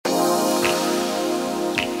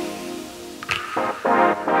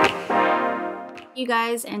You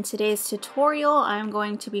guys, in today's tutorial I'm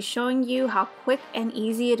going to be showing you how quick and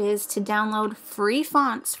easy it is to download free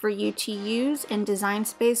fonts for you to use in Design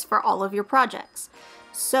Space for all of your projects.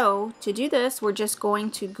 So to do this, we're just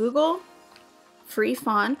going to Google free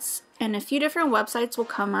fonts and a few different websites will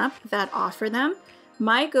come up that offer them.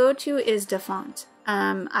 My go-to is DaFont.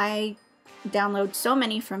 I download so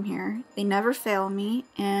many from here, they never fail me,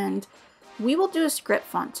 and we will do a script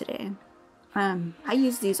font today. I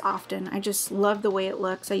use these often. I just love the way it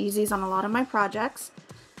looks. I use these on a lot of my projects.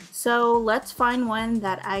 So let's find one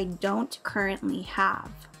that I don't currently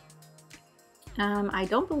have. I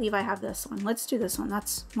don't believe I have this one. Let's do this one.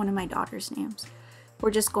 That's one of my daughter's names.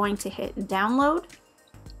 We're just going to hit download.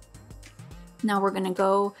 Now we're going to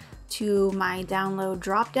go to my download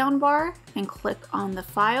drop down bar and click on the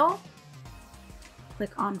file.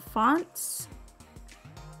 Click on fonts.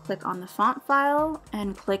 Click on the font file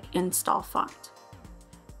and click install font.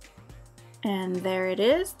 And there it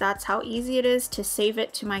is. That's how easy it is to save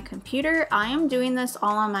it to my computer. I am doing this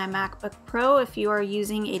all on my MacBook Pro. If you are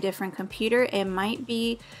using a different computer, it might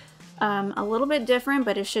be a little bit different,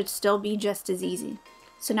 but it should still be just as easy.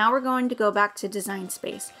 So now we're going to go back to Design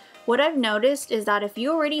Space. What I've noticed is that if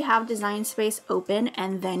you already have Design Space open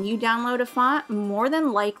and then you download a font, more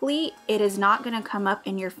than likely it is not going to come up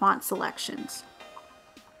in your font selections.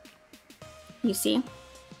 You see,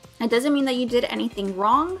 it doesn't mean that you did anything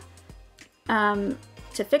wrong.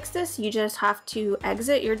 To fix this, you just have to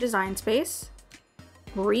exit your Design Space,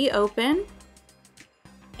 reopen,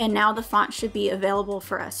 and now the font should be available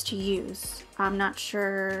for us to use. I'm not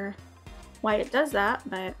sure why it does that,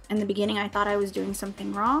 but in the beginning I thought I was doing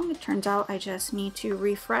something wrong. It turns out I just need to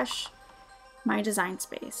refresh my Design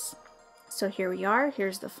Space. So here we are,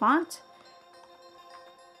 here's the font.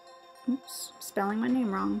 Oops, spelling my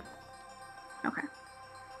name wrong. Okay,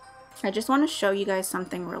 I just want to show you guys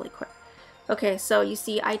something really quick. Okay, so you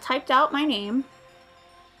see I typed out my name,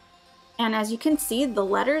 and as you can see the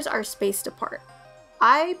letters are spaced apart.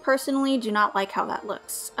 I personally do not like how that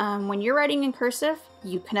looks. When you're writing in cursive,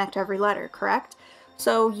 you connect every letter, correct?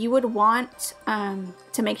 So you would want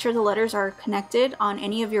to make sure the letters are connected on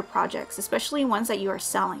any of your projects, especially ones that you are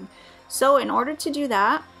selling. So in order to do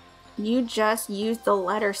that, you just use the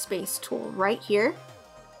letter space tool right here.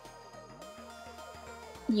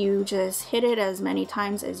 You just hit it as many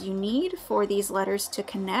times as you need for these letters to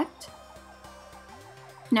connect.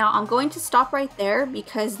 Now I'm going to stop right there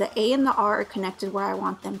because the A and the R are connected where I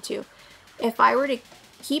want them to. If I were to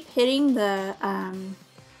keep hitting the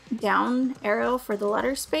down arrow for the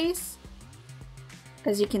letter space,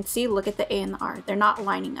 as you can see, look at the A and the R. They're not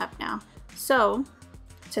lining up now. So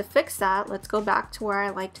to fix that, let's go back to where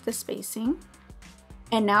I liked the spacing.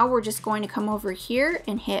 And now we're just going to come over here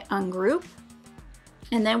and hit ungroup.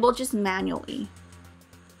 And then we'll just manually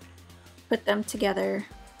put them together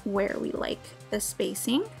where we like the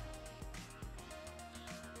spacing.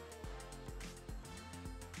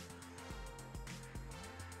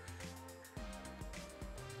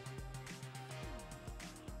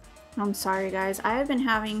 I'm sorry guys, I have been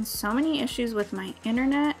having so many issues with my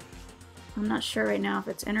internet. I'm not sure right now if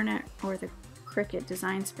it's internet or the Cricut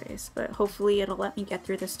Design Space, but hopefully it'll let me get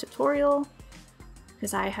through this tutorial,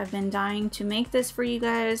 because I have been dying to make this for you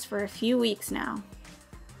guys for a few weeks now.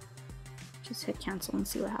 Just hit cancel and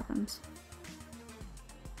see what happens.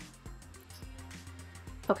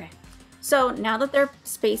 Okay, so now that they're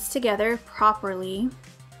spaced together properly,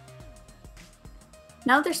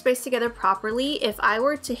 if I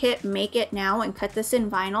were to hit make it now and cut this in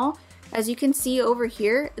vinyl, as you can see over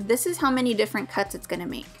here, this is how many different cuts it's gonna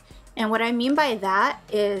make. And what I mean by that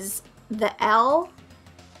is the L,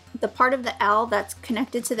 the part of the L that's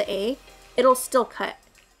connected to the A, it'll still cut.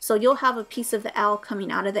 So you'll have a piece of the L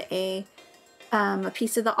coming out of the A, a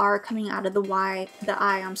piece of the R coming out of the I,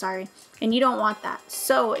 I'm sorry, and you don't want that.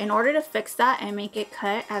 So in order to fix that and make it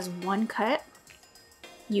cut as one cut,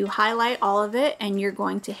 you highlight all of it and you're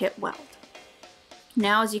going to hit weld.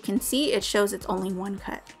 Now as you can see, it shows it's only one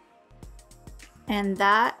cut. And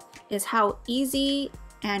that is how easy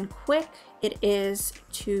and quick it is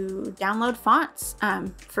to download fonts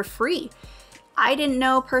for free. I didn't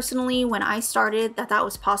know personally when I started that that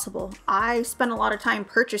was possible. I spent a lot of time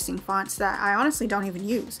purchasing fonts that I honestly don't even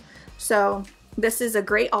use. So this is a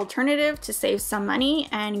great alternative to save some money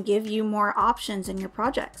and give you more options in your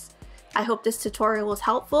projects. I hope this tutorial was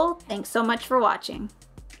helpful. Thanks so much for watching.